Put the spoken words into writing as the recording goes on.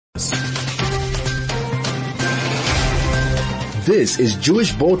This is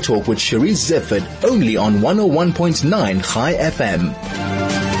Jewish Board Talk with Cherise Zefford, only on 101.9 Chai FM.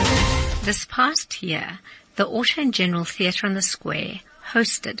 This past year, the Auto and General Theatre on the Square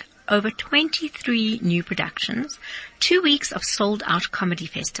hosted over 23 new productions, 2 weeks of sold-out comedy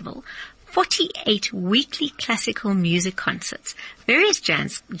festival, 48 weekly classical music concerts, various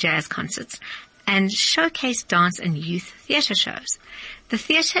jazz concerts, and showcase dance and youth theatre shows. The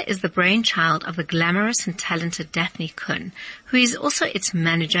theatre is the brainchild of the glamorous and talented Daphne Kuhn, who is also its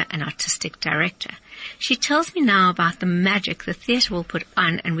manager and artistic director. She tells me now about the magic the theatre will put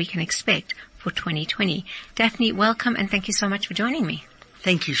on and we can expect for 2020. Daphne, welcome and thank you so much for joining me.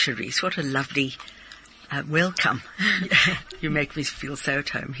 Thank you, Cherise. What a lovely welcome. You make me feel so at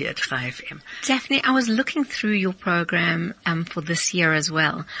home here at Chai FM. Daphne, I was looking through your program for this year as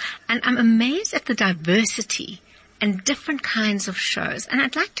well, and I'm amazed at the diversity and different kinds of shows. And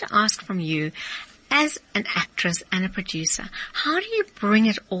I'd like to ask from you, as an actress and a producer, how do you bring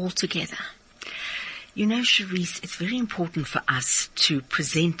it all together? You know, Cherise, it's very important for us to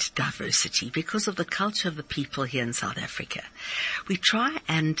present diversity because of the culture of the people here in South Africa. We try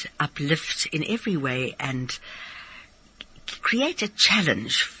and uplift in every way and create a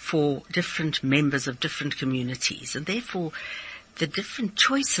challenge for different members of different communities, and therefore the different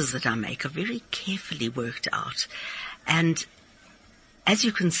choices that I make are very carefully worked out. And as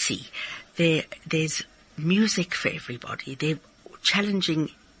you can see, there's music for everybody. They're challenging,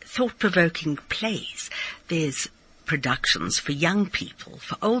 thought-provoking plays. There's productions for young people,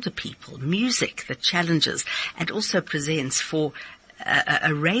 for older people, music that challenges and also presents for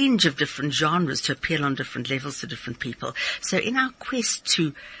a range of different genres to appeal on different levels to different people. So in our quest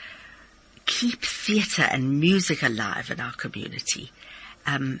to keep theatre and music alive in our community,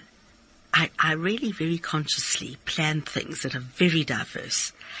 I really very consciously plan things that are very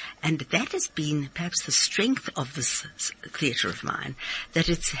diverse. And that has been perhaps the strength of this theatre of mine, that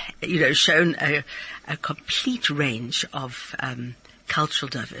it's, shown a complete range of cultural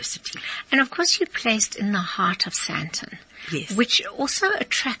diversity. And of course you're placed in the heart of Sandton, yes, which also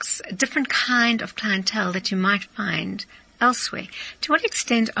attracts a different kind of clientele that you might find elsewhere. To what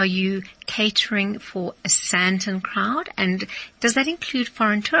extent are you catering for a Sandton crowd, and does that include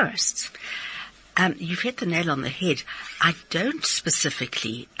foreign tourists? You've hit the nail on the head. I don't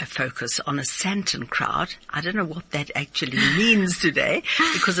specifically focus on a Sandton crowd. I don't know what that actually means today,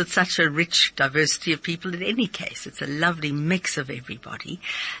 because it's such a rich diversity of people in any case. It's a lovely mix of everybody.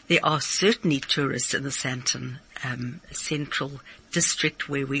 There are certainly tourists in the Sandton central district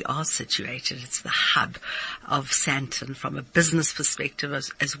where we are situated. It's the hub of Sandton from a business perspective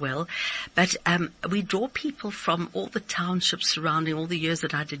as well. But we draw people from all the townships surrounding. All the years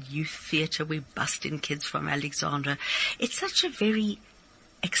that I did youth theatre, we bussed in kids from Alexandra. It's such a very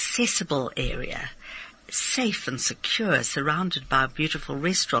accessible area, safe and secure, surrounded by beautiful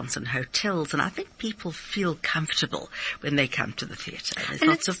restaurants and hotels, and I think people feel comfortable when they come to the theatre. There's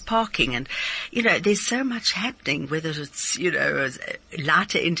lots of parking, and there's so much happening, whether it's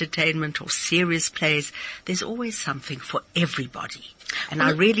lighter entertainment or serious plays. There's always something for everybody. And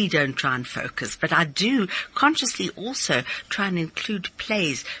I really don't try and focus, but I do consciously also try and include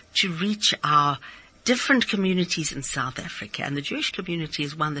plays to reach our different communities in South Africa, and the Jewish community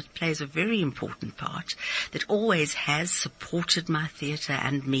is one that plays a very important part, that always has supported my theatre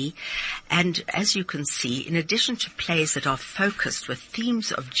and me. And as you can see, in addition to plays that are focused with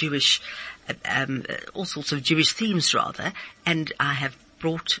themes of Jewish, all sorts of Jewish themes rather, and I have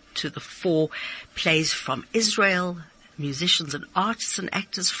brought to the fore plays from Israel, musicians and artists and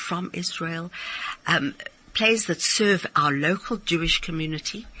actors from Israel, plays that serve our local Jewish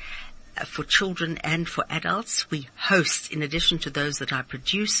community, for children and for adults. We host, in addition to those that I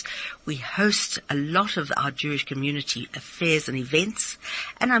produce, we host a lot of our Jewish community affairs and events,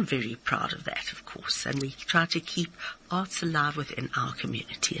 and I'm very proud of that, of course, and we try to keep arts alive within our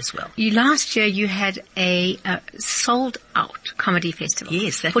community as well. Last year you had a sold-out comedy festival.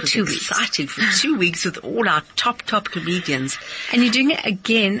 Yes, that for was 2 weeks. exciting, for 2 weeks with all our top comedians. And you're doing it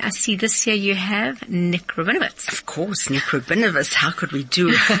again. I see this year you have Nick Rabinowitz. Of course, Nick Rabinowitz. How could we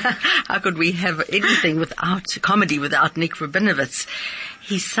do how could we have anything without comedy without Nick Rabinowitz?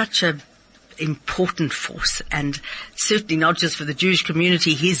 He's such a important force, and certainly not just for the Jewish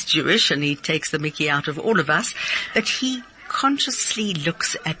community. He's Jewish and he takes the mickey out of all of us, but he consciously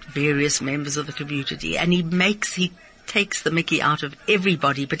looks at various members of the community and he takes the mickey out of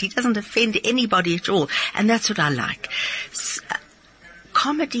everybody, but he doesn't offend anybody at all, and that's what I like.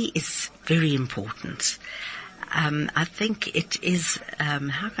 Comedy is very important. I think it is,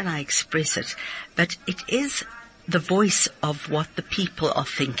 how can I express it? But it is the voice of what the people are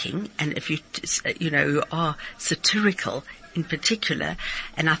thinking, and if you are satirical in particular,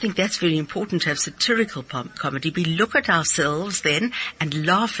 and I think that's very important to have satirical comedy. We look at ourselves then and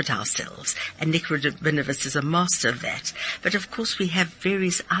laugh at ourselves, and Nick Rabinovitz is a master of that. But of course we have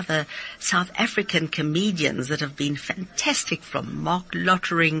various other South African comedians that have been fantastic, from Mark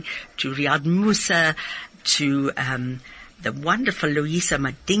Lottering to Riyad Musa to the wonderful Louisa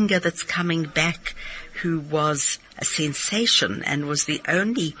Madinga that's coming back, who was a sensation and was the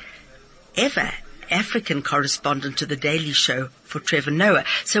only ever African correspondent to the Daily Show for Trevor Noah.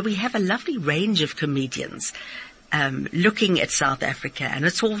 So we have a lovely range of comedians looking at South Africa and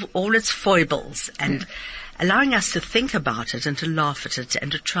it's all its foibles, and allowing us to think about it and to laugh at it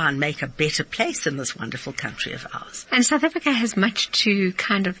and to try and make a better place in this wonderful country of ours. And South Africa has much to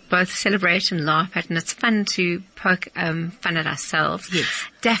kind of both celebrate and laugh at, and it's fun to poke fun at ourselves. Yes.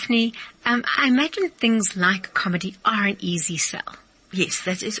 Daphne, I imagine things like comedy are an easy sell. Yes,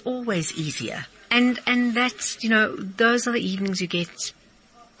 that is always easier. And that's, those are the evenings you get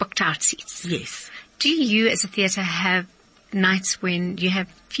booked out seats. Yes. Do you as a theatre have nights when you have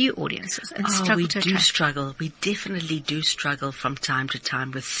few audiences and struggle to attract? Struggle. We definitely do struggle from time to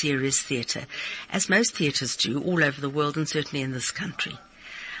time with serious theatre, as most theatres do all over the world and certainly in this country.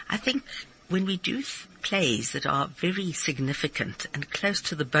 I think when we do plays that are very significant and close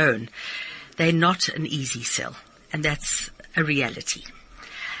to the bone, they're not an easy sell, and that's a reality.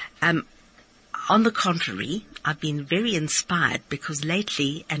 On the contrary, I've been very inspired because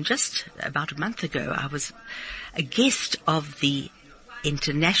lately, and just about a month ago, I was a guest of the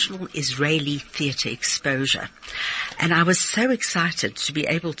International Israeli Theatre Exposure. And I was so excited to be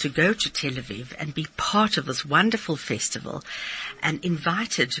able to go to Tel Aviv and be part of this wonderful festival, and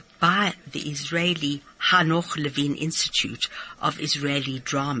invited by the Israeli Hanoch Levine Institute of Israeli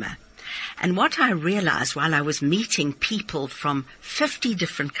Drama. And what I realized while I was meeting people from 50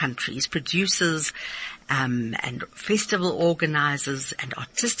 different countries, producers and festival organizers and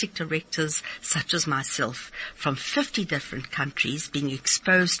artistic directors such as myself from 50 different countries, being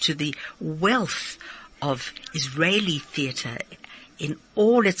exposed to the wealth of Israeli theater in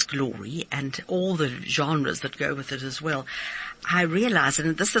all its glory and all the genres that go with it as well, I realized,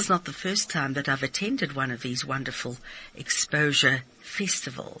 and this is not the first time that I've attended one of these wonderful exposure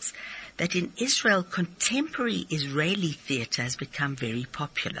festivals, that in Israel, contemporary Israeli theatre has become very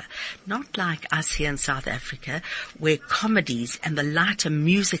popular. Not like us here in South Africa, where comedies and the lighter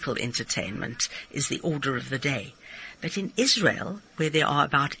musical entertainment is the order of the day. But in Israel, where there are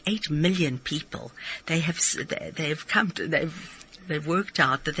about 8 million people, they've worked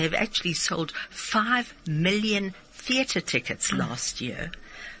out that they've actually sold 5 million theatre tickets last year.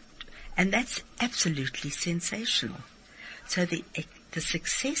 And that's absolutely sensational. So the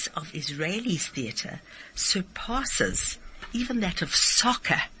success of Israeli theatre surpasses even that of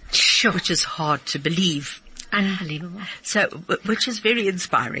soccer, which is hard to believe. Unbelievable. So, which is very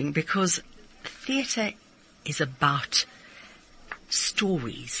inspiring, because theatre is about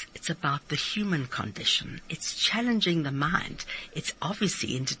stories. It's about the human condition. It's challenging the mind. It's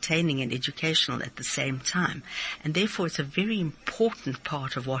obviously entertaining and educational at the same time. And therefore it's a very important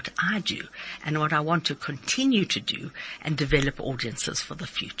part of what I do and what I want to continue to do and develop audiences for the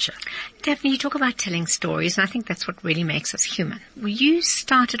future. Daphne, you talk about telling stories, and I think that's what really makes us human. You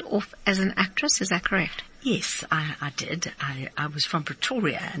started off as an actress, is that correct? Yes, I did. I was from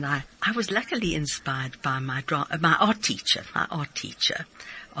Pretoria, and I was luckily inspired by my art teacher,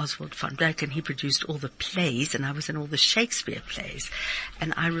 Oswald van Dijk, and he produced all the plays, and I was in all the Shakespeare plays.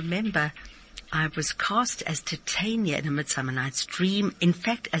 And I remember I was cast as Titania in A Midsummer Night's Dream, in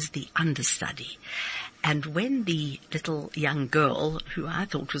fact as the understudy. And when the little young girl, who I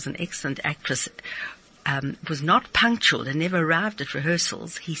thought was an excellent actress, was not punctual and never arrived at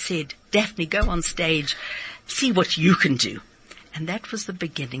rehearsals, he said, "Daphne, go on stage, see what you can do." And that was the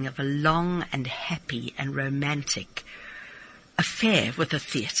beginning of a long and happy and romantic affair with the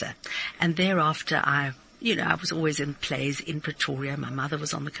theatre. And thereafter I was always in plays in Pretoria. My mother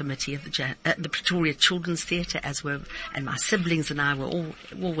was on the committee of the Pretoria Children's Theatre, and my siblings and I were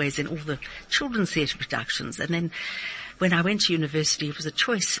always in all the children's theatre productions. And then when I went to university, it was a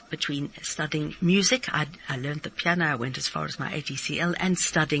choice between studying music. I learned the piano. I went as far as my ATCL, and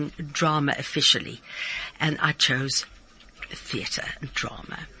studying drama officially. And I chose theatre and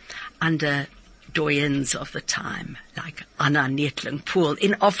drama under doyens of the time, like Anna Neethling-Pool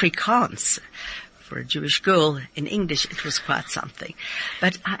in Afrikaans. For a Jewish girl in English, it was quite something.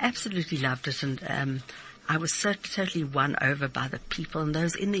 But I absolutely loved it, and I was so totally won over by the people and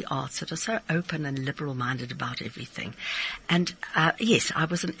those in the arts that are so open and liberal-minded about everything. And yes, I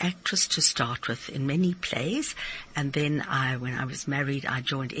was an actress to start with in many plays, and then when I was married, I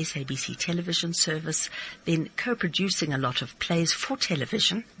joined SABC television service, then co-producing a lot of plays for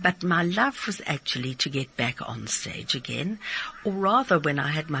television. But my love was actually to get back on stage again, or rather, when I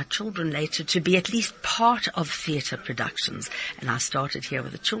had my children later, to be at least part of theatre productions. And I started here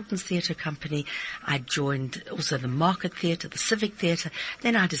with a children's theatre company. I joined also the Market Theatre, the Civic Theatre.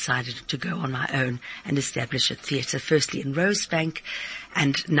 Then I decided to go on my own and establish a theatre, firstly in Rosebank,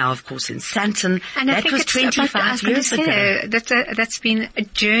 and now, of course, in Sandton. And that was 25 years ago. That's been a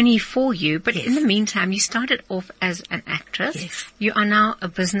journey for you. But Yes. in the meantime, you started off as an actress. Yes. You are now a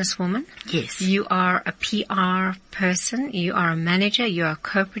businesswoman. Yes. You are a PR person. You are a manager. You are a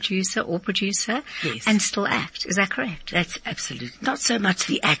co-producer or producer. Yes. And still act. Is that correct? That's absolute. Not so much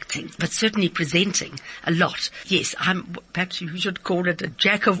the acting, but certainly presenting a lot. Yes, perhaps you should call it a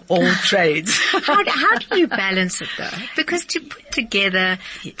jack of all trades. How do you balance it though? Because to put together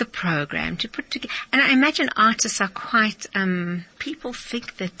the program, and I imagine artists are quite, People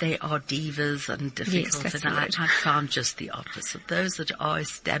think that they are divas and difficult, Yes, that's and the word. I found just the opposite. Those that are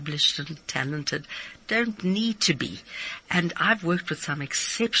established and talented don't need to be. And I've worked with some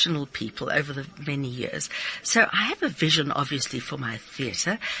exceptional people over the many years. So I have a vision, obviously, for my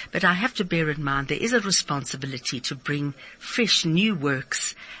theatre, but I have to bear in mind there is a responsibility to bring fresh, new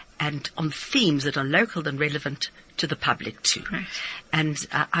works and on themes that are local and relevant to the public too. Right. And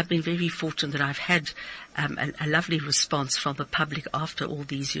I've been very fortunate that I've had a lovely response from the public after all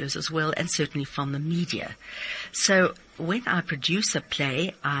these years as well, and certainly from the media. So when I produce a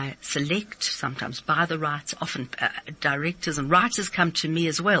play, I select, sometimes buy the rights, often directors and writers come to me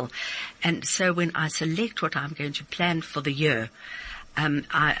as well. And so when I select what I'm going to plan for the year,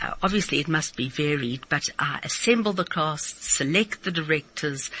 obviously it must be varied, but I assemble the cast, select the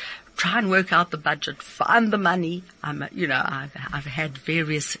directors, try and work out the budget, find the money. I've had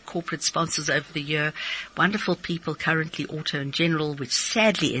various corporate sponsors over the year, wonderful people, currently Auto and General, which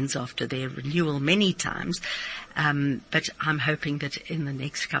sadly ends after their renewal many times. But I'm hoping that in the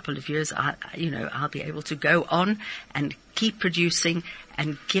next couple of years, I'll be able to go on and keep producing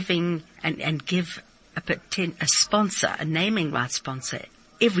and giving and give a sponsor, a naming rights sponsor,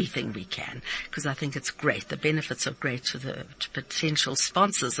 everything we can, because I think it's great. The benefits are great to potential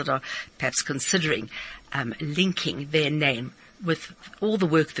sponsors that are perhaps considering linking their name with all the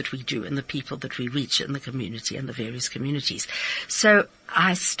work that we do and the people that we reach in the community and the various communities. So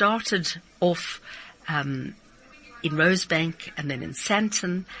I started off in Rosebank and then in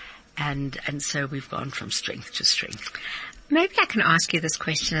Sandton, and so we've gone from strength to strength. Maybe I can ask you this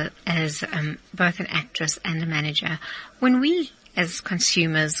question as both an actress and a manager. When we as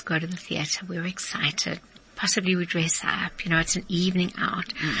consumers go to the theatre, we're excited. Possibly we dress up, it's an evening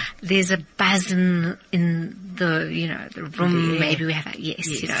out. There's a buzz in the room. Yeah. Maybe we have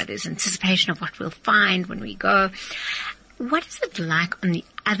there's anticipation of what we'll find when we go. What is it like on the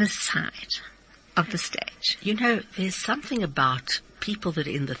other side of the stage? There's something about people that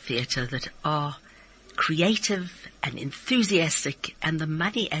are in the theatre that are creative and enthusiastic, and the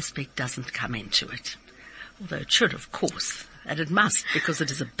money aspect doesn't come into it. Although it should, of course, and it must, because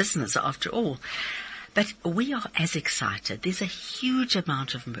it is a business after all. But we are as excited. There's a huge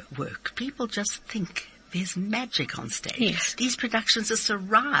amount of work. People just think there's magic on stage. Yes. These productions just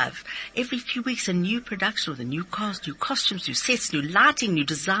arrive. Every few weeks a new production with a new cast, new costumes, new sets, new lighting, new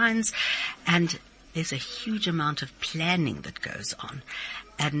designs. And there's a huge amount of planning that goes on.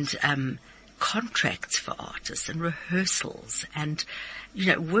 And contracts for artists and rehearsals and,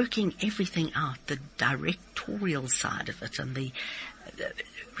 working everything out, the directorial side of it and the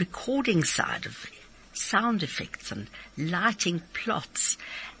recording side of sound effects and lighting plots.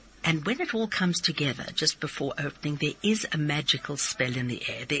 And when it all comes together just before opening, there is a magical spell in the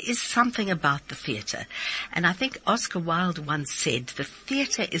air. There is something about the theatre. And I think Oscar Wilde once said, the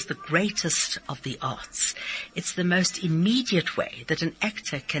theatre is the greatest of the arts. It's the most immediate way that an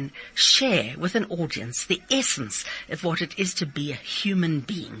actor can share with an audience the essence of what it is to be a human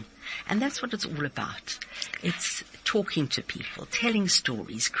being. And that's what it's all about. It's talking to people, telling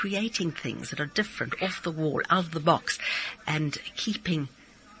stories, creating things that are different, off the wall, out of the box, and keeping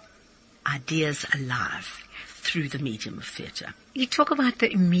ideas alive through the medium of theatre. You talk about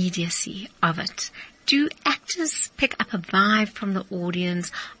the immediacy of it. Do actors pick up a vibe from the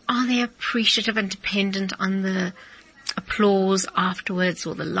audience? Are they appreciative and dependent on the applause afterwards,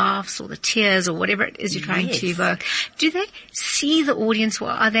 or the laughs, or the tears, or whatever it is you're trying to evoke? Do they see the audience, or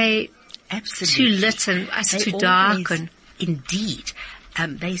are they absolutely too lit and us too dark? Indeed.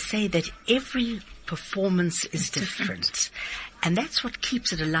 They say that every performance is different. And that's what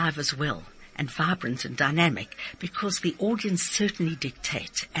keeps it alive as well, and vibrant and dynamic, because the audience certainly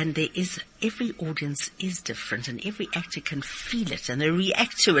dictate, and every audience is different, and every actor can feel it, and they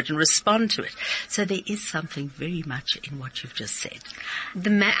react to it and respond to it. So there is something very much in what you've just said.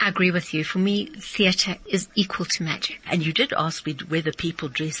 I agree with you. For me, theatre is equal to magic. And you did ask me whether people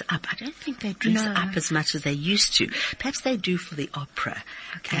dress up. I don't think they dress up as much as they used to. Perhaps they do for the opera,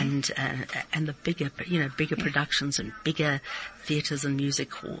 and the bigger productions and bigger theatres and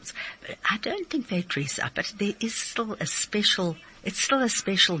music halls. But I don't think they dress up, but there is still it's still a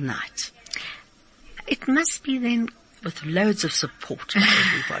special night. It must be then, with loads of support from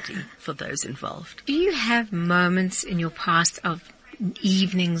everybody for those involved. Do you have moments in your past of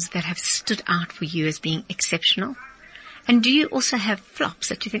evenings that have stood out for you as being exceptional? And do you also have flops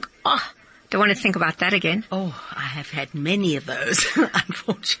that you think, don't want to think about that again? Oh, I have had many of those,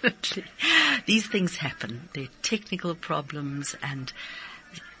 unfortunately. These things happen. There are technical problems, and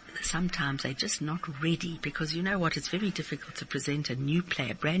sometimes they're just not ready, because you know what, it's very difficult to present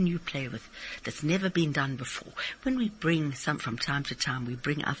a brand new play that's never been done before. When we bring from time to time, we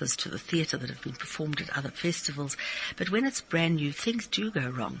bring others to the theatre that have been performed at other festivals, but when it's brand new, things do go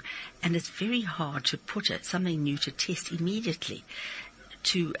wrong, and it's very hard to put something new to test immediately.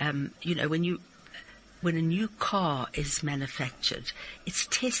 When a new car is manufactured, it's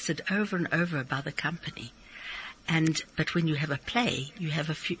tested over and over by the company. But when you have a play, you have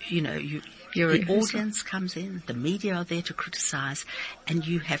the audience comes in, the media are there to criticize, and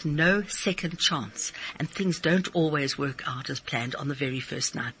you have no second chance. And things don't always work out as planned on the very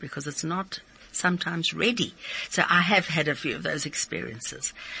first night, because it's not sometimes ready. So I have had a few of those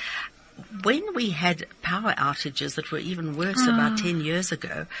experiences. When we had power outages that were even worse about 10 years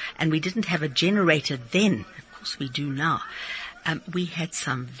ago, and we didn't have a generator then, of course we do now, we had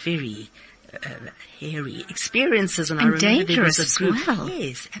some very hairy experiences, and I remember there was a group. Well.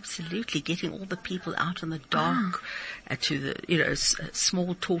 Yes, absolutely, getting all the people out in the dark to the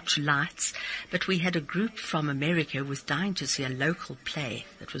small torch lights. But we had a group from America who was dying to see a local play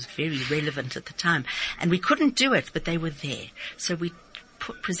that was very relevant at the time, and we couldn't do it, but they were there, so we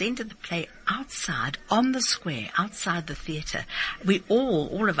presented the play outside, on the square, outside the theatre. We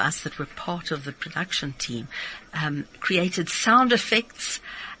all of us that were part of the production team, created sound effects,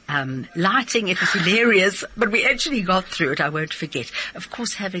 lighting. It was hilarious, but we actually got through it. I won't forget. Of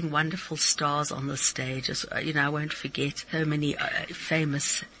course, having wonderful stars on the stage, I won't forget so many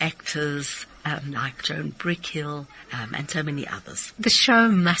famous actors, like Joan Brickhill, and so many others. The show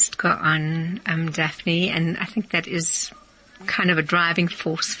must go on, Daphne, and I think that is kind of a driving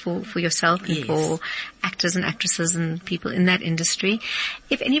force for yourself and for actors and actresses and people in that industry.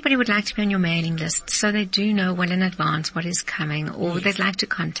 If anybody would like to be on your mailing list so they do know well in advance what is coming, or they'd like to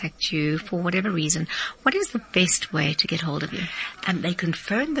contact you for whatever reason, what is the best way to get hold of you? They can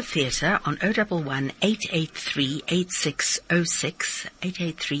phone the theatre on 011 883 8606,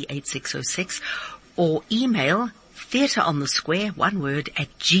 883 8606, or email theatreonthesquare, one word,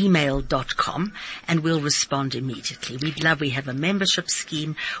 @gmail.com, and we'll respond immediately. We have a membership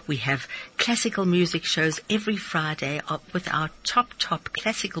scheme. We have classical music shows every Friday with our top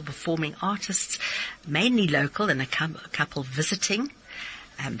classical performing artists, mainly local and a couple visiting.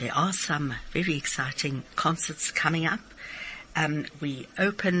 There are some very exciting concerts coming up. We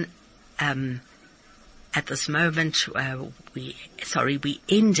open at this moment, we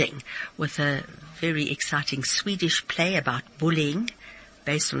ending with a very exciting Swedish play about bullying,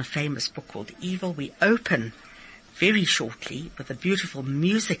 based on a famous book called Evil. We open very shortly with a beautiful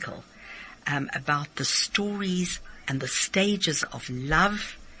musical about the stories and the stages of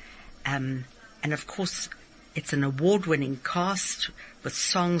love. And of course, it's an award-winning cast with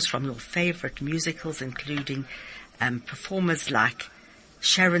songs from your favorite musicals, including performers like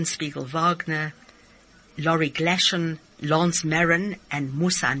Sharon Spiegel-Wagner, Laurie Glashan, Lance Marin, and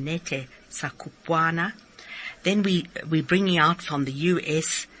Musanete Sakupwana. Then we're bringing out from the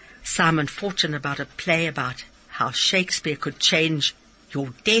US Simon Fortune about a play about how Shakespeare could change your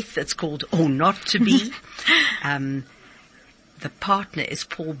death. It's called Or Not to Be. The partner is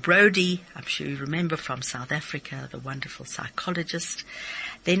Paul Brody. I'm sure you remember from South Africa, the wonderful psychologist.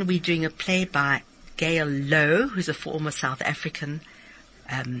 Then we're doing a play by Gail Lowe, who's a former South African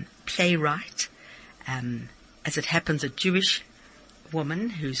playwright. As it happens, a Jewish woman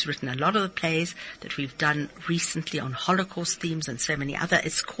who's written a lot of the plays that we've done recently on Holocaust themes and so many other.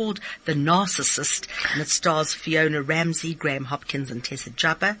 It's called The Narcissist, and it stars Fiona Ramsey, Graham Hopkins, and Tessa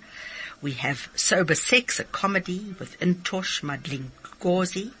Jabba. We have Sober Sex, a comedy with Intosh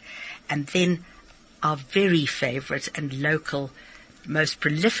Madlingozi, and then our very favorite and local most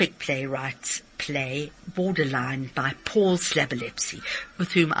prolific playwrights play, Borderline, by Paul Slabolepsy,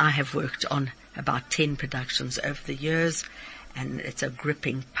 with whom I have worked on about 10 productions over the years. And it's a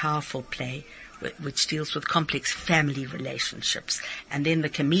gripping, powerful play which deals with complex family relationships. And then the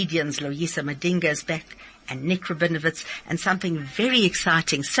comedians, Loisa Madinga is back, and Nick Rabinovitz, and something very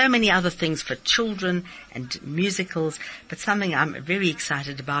exciting. So many other things for children and musicals, but something I'm very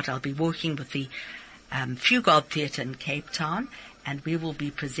excited about. I'll be working with the Fugard Theatre in Cape Town, and we will be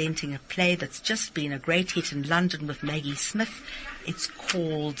presenting a play that's just been a great hit in London with Maggie Smith. It's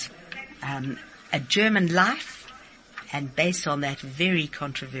called A German Life, and based on that very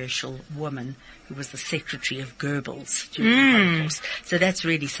controversial woman who was the secretary of Goebbels during the Holocaust. So that's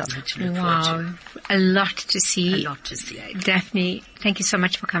really something to look forward to. A lot to see. A lot to see. Daphne, thank you so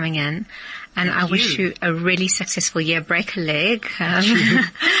much for coming in. And I wish you a really successful year. Break a leg.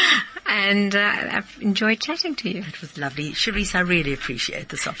 And I've enjoyed chatting to you. It was lovely. Cherise, I really appreciate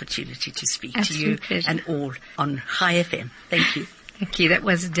this opportunity to speak Absolute to you pleasure. and all on High FM. Thank you. Thank you. That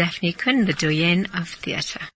was Daphne Kuhn, the doyenne of theatre.